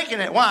ain't even making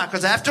it. Why?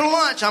 Because after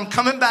lunch, I'm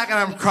coming back and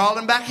I'm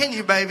crawling back in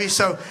you, baby.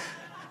 So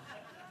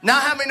now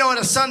how many know what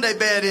a Sunday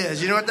bed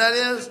is? You know what that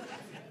is?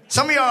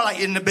 Some of y'all are like,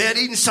 in the bed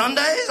eating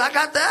Sundays? I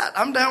got that.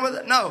 I'm down with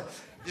it. No,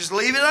 just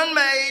leave it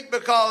unmade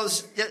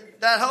because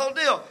that whole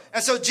deal.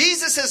 And so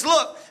Jesus says,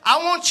 look,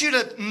 I want you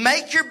to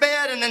make your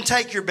bed and then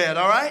take your bed,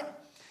 all right?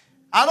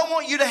 I don't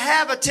want you to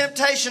have a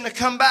temptation to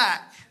come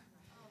back.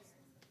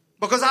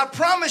 Because I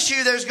promise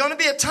you there's going to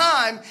be a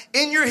time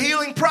in your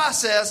healing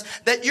process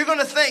that you're going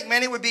to think,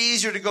 man, it would be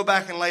easier to go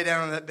back and lay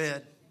down on that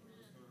bed.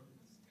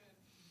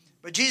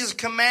 But Jesus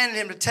commanded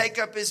him to take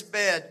up his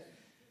bed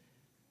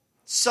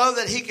so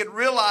that he could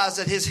realize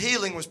that his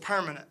healing was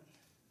permanent.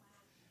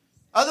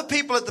 Other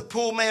people at the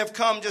pool may have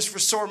come just for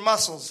sore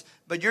muscles,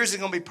 but yours is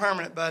going to be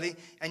permanent, buddy,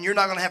 and you're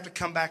not going to have to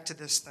come back to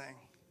this thing.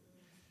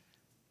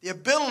 The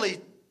ability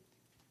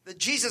that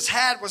Jesus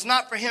had was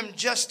not for him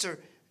just to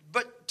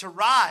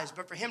rise,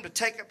 but for him to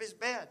take up his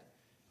bed.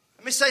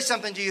 Let me say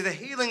something to you. The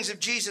healings of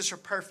Jesus are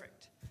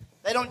perfect.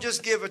 They don't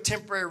just give a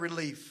temporary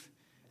relief.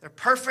 They're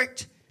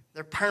perfect.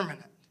 They're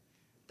permanent.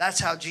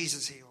 That's how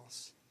Jesus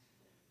heals.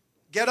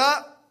 Get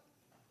up,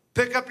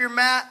 pick up your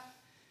mat,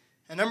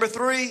 and number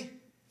 3,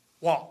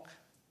 walk.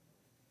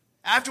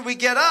 After we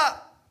get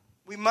up,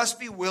 we must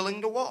be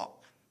willing to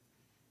walk.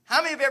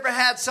 How many have ever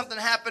had something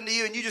happen to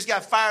you and you just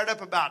got fired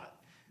up about it?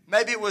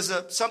 Maybe it was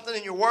something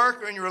in your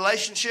work or in your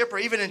relationship or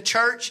even in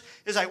church.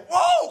 It's like,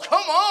 whoa,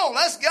 come on,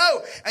 let's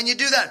go. And you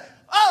do that.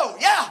 Oh,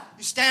 yeah.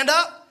 You stand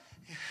up.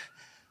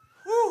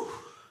 Whew.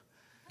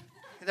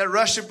 That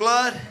rush of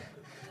blood.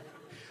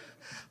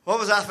 What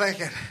was I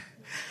thinking?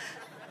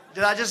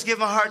 Did I just give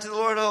my heart to the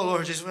Lord? Oh,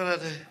 Lord, just what I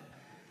do.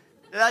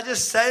 Did I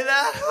just say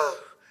that?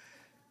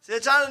 See,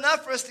 it's not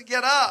enough for us to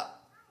get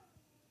up.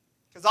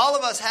 Because all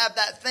of us have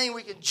that thing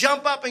we can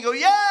jump up and go,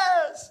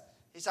 yes.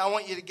 He said, I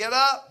want you to get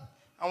up.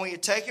 I want you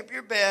to take up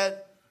your bed.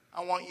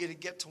 I want you to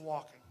get to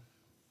walking.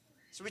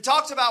 So we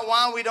talked about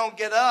why we don't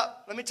get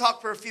up. Let me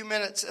talk for a few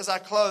minutes as I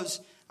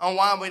close on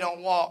why we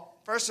don't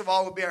walk. First of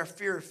all would be our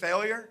fear of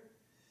failure.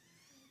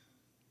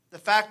 The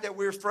fact that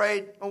we're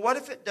afraid, well, what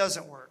if it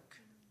doesn't work?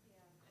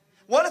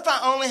 What if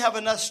I only have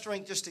enough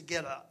strength just to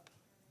get up?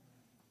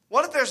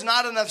 What if there's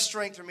not enough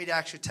strength for me to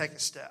actually take a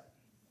step?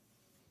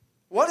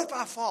 What if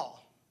I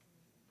fall?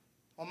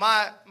 Well,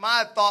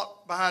 my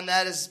thought behind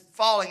that is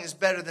falling is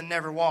better than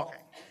never walking.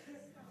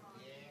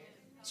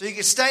 So you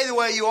can stay the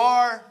way you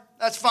are,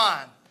 that's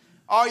fine.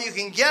 Or you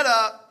can get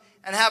up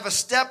and have a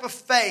step of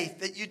faith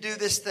that you do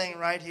this thing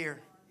right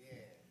here.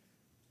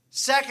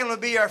 Second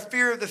would be our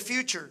fear of the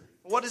future.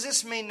 What does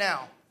this mean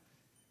now?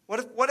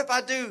 What if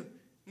I do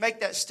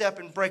make that step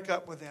and break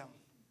up with them?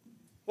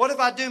 What if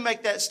I do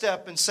make that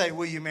step and say,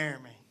 will you marry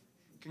me?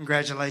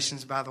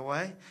 Congratulations, by the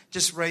way.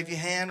 Just wave your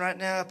hand right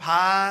now up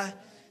high.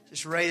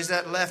 Just raise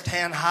that left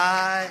hand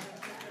high.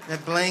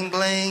 That bling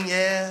bling,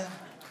 yeah.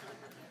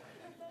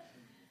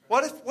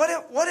 What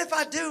if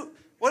I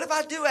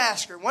do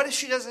ask her? What if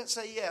she doesn't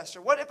say yes?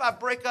 Or what if I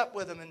break up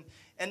with him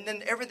and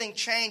then everything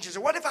changes?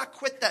 Or what if I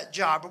quit that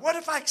job? Or what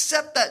if I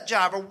accept that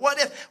job? Or what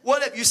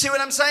if, you see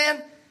what I'm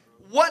saying?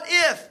 What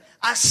if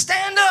I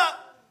stand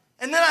up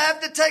and then I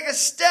have to take a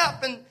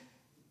step? And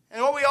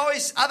what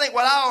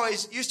I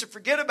always used to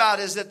forget about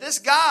is that this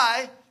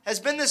guy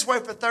has been this way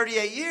for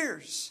 38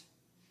 years.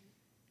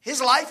 His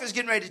life is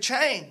getting ready to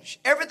change.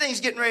 Everything's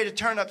getting ready to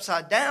turn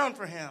upside down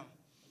for him.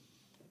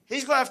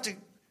 He's going to have to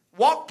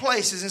walk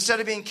places instead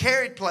of being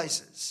carried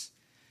places.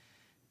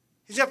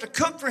 He's going to have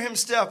to cook for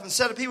himself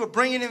instead of people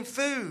bringing him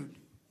food.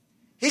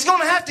 He's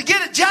going to have to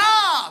get a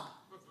job.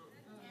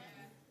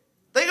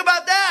 Think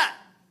about that.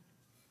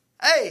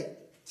 Hey,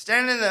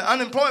 standing in the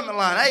unemployment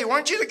line. Hey,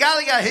 weren't you the guy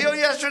that got healed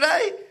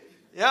yesterday?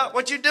 Yeah,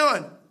 what you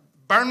doing?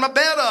 Burn my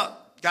bed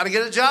up. Got to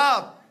get a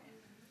job.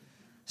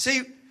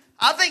 See,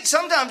 I think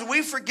sometimes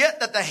we forget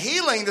that the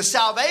healing, the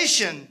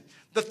salvation,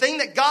 the thing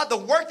that God, the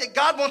work that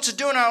God wants to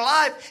do in our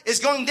life is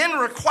going then to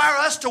require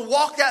us to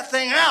walk that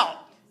thing out.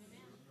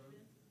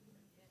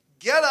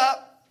 Get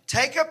up,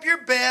 take up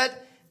your bed,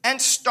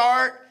 and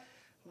start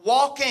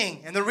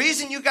walking. And the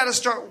reason you got to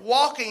start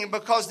walking is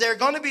because there are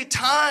going to be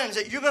times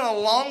that you're going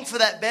to long for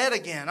that bed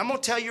again. I'm going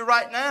to tell you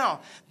right now.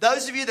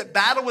 Those of you that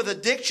battle with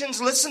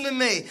addictions, listen to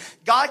me.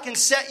 God can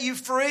set you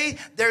free.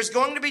 There's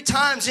going to be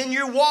times in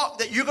your walk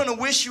that you're going to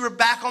wish you were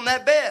back on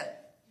that bed.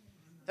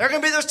 There are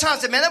going to be those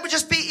times that, man, that would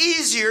just be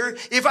easier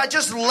if I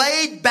just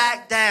laid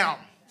back down.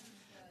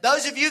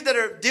 Those of you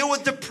that deal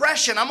with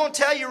depression, I'm going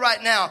to tell you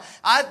right now,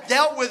 I've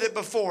dealt with it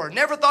before.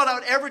 Never thought I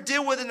would ever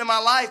deal with it in my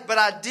life, but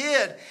I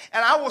did.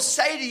 And I will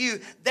say to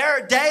you, there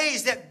are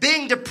days that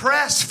being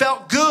depressed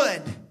felt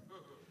good.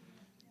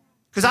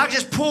 Because I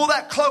just pull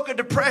that cloak of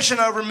depression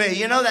over me.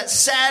 You know, that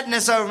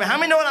sadness over me. How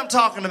many know what I'm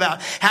talking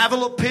about? Have a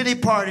little pity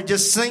party.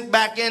 Just sink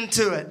back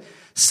into it.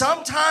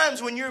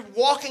 Sometimes when you're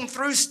walking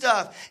through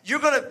stuff, you're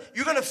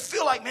gonna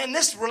feel like, man,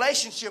 this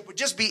relationship would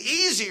just be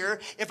easier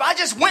if I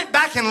just went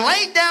back and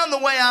laid down the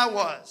way I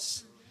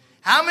was.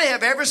 How many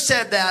have ever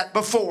said that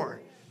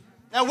before?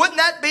 Now, wouldn't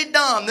that be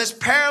dumb? This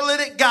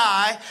paralytic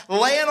guy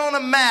laying on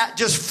a mat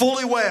just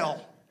fully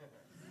well.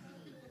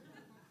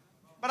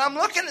 But I'm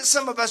looking at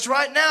some of us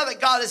right now that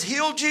God has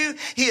healed you.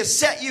 He has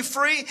set you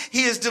free.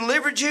 He has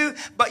delivered you.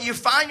 But you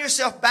find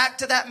yourself back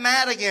to that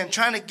mat again,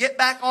 trying to get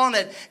back on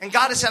it. And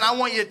God has said, I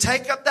want you to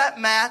take up that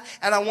mat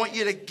and I want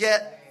you to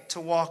get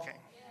to walking.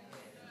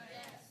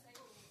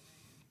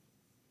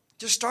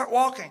 Just start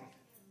walking.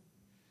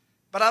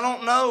 But I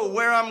don't know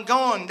where I'm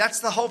going.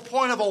 That's the whole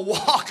point of a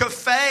walk of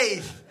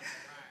faith.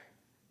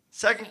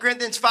 2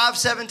 Corinthians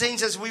 5:17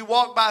 says we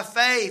walk by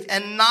faith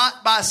and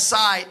not by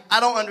sight. I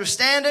don't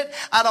understand it.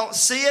 I don't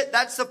see it.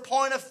 That's the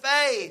point of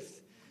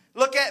faith.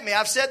 Look at me.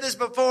 I've said this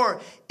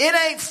before. It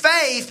ain't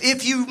faith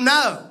if you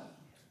know.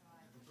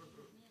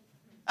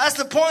 That's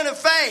the point of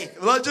faith.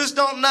 Well, I just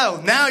don't know.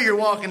 Now you're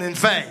walking in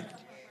faith.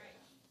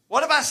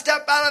 What if I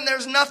step out and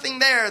there's nothing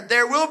there?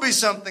 There will be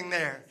something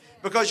there.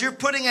 Because you're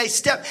putting a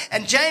step.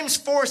 And James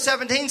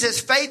 4:17 says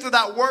faith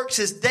without works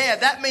is dead.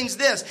 That means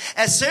this.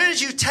 As soon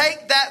as you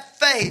take that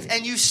faith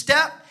and you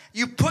step,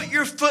 you put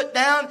your foot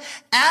down,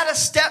 add a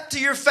step to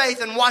your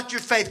faith and watch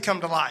your faith come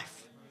to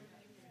life.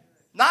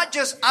 Not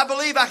just, I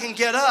believe I can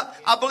get up.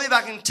 I believe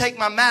I can take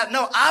my mat.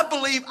 No, I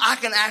believe I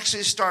can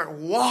actually start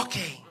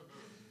walking.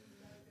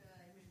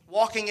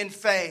 Walking in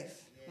faith.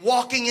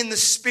 Walking in the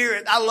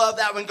Spirit. I love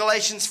that when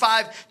Galatians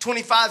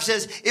 5:25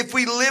 says, if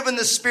we live in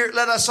the Spirit,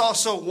 let us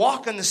also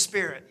walk in the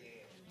Spirit.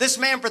 This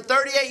man for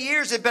 38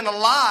 years had been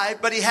alive,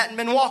 but he hadn't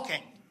been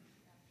walking.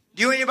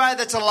 Do you know anybody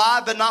that's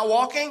alive but not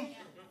walking?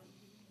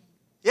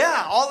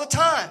 Yeah, all the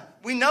time.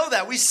 We know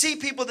that. We see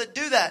people that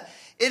do that.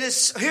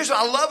 Here's what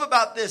I love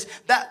about this.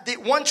 That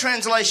one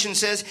translation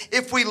says,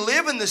 if we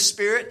live in the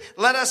Spirit,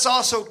 let us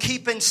also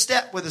keep in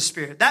step with the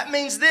Spirit. That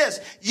means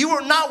this. You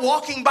are not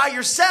walking by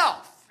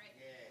yourself.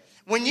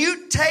 When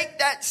you take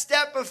that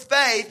step of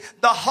faith,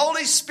 the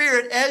Holy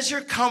Spirit as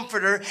your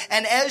comforter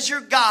and as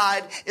your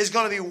guide is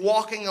going to be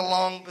walking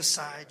along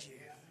beside you.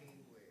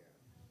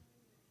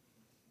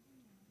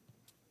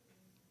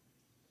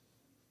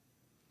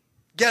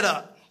 Get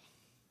up.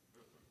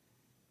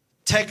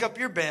 Take up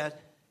your bed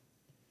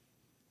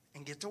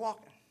and get to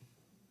walking.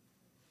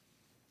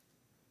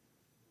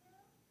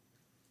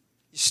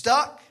 You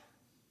stuck?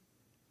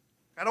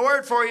 Got a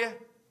word for you.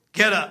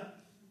 Get up.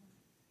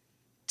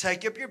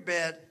 Take up your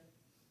bed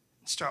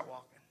and start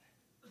walking.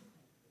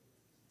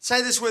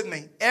 Say this with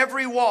me.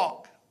 Every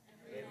walk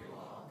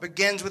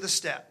begins with a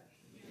step.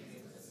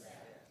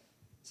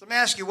 So let me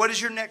ask you, what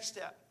is your next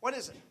step? What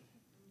is it?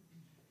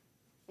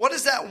 What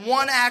is that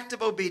one act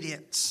of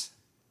obedience?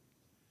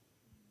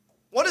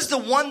 What is the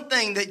one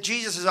thing that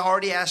Jesus has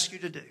already asked you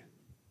to do?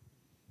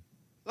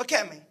 Look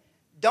at me.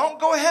 Don't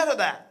go ahead of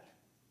that.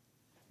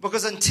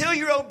 Because until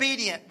you're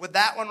obedient with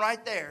that one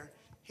right there,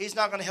 he's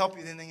not going to help you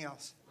with anything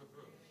else.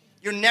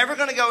 You're never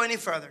going to go any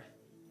further.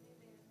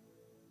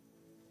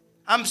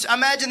 I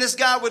imagine this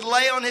guy would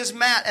lay on his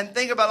mat and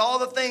think about all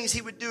the things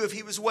he would do if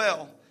he was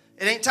well.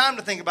 It ain't time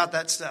to think about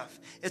that stuff.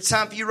 It's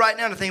time for you right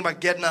now to think about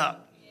getting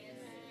up.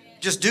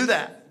 Just do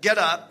that. Get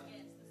up.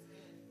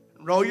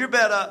 Roll your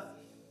bed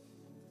up.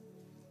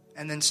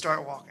 And then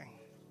start walking.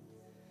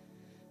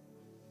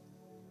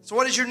 So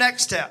what is your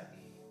next step?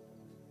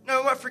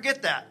 No,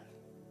 forget that.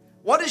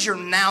 What is your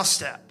now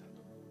step?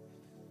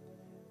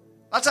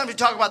 A lot of times we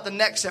talk about the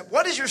next step.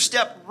 What is your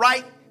step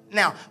right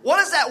now? What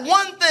is that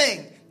one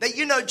thing that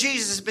you know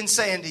Jesus has been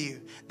saying to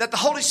you? That the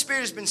Holy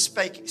Spirit has been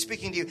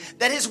speaking to you?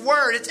 That His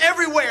Word, it's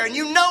everywhere and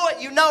you know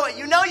it, you know it.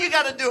 You know you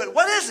got to do it.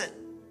 What is it?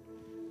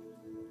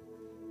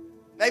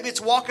 Maybe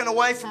it's walking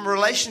away from a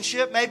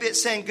relationship. Maybe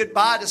it's saying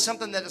goodbye to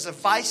something that is a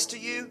vice to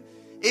you.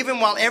 Even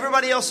while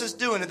everybody else is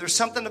doing it, there's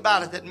something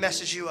about it that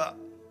messes you up.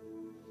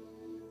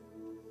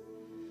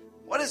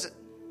 What is it?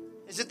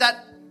 Is it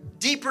that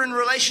deeper in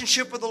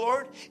relationship with the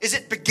Lord? Is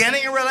it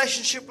beginning a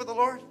relationship with the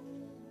Lord?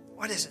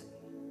 What is it?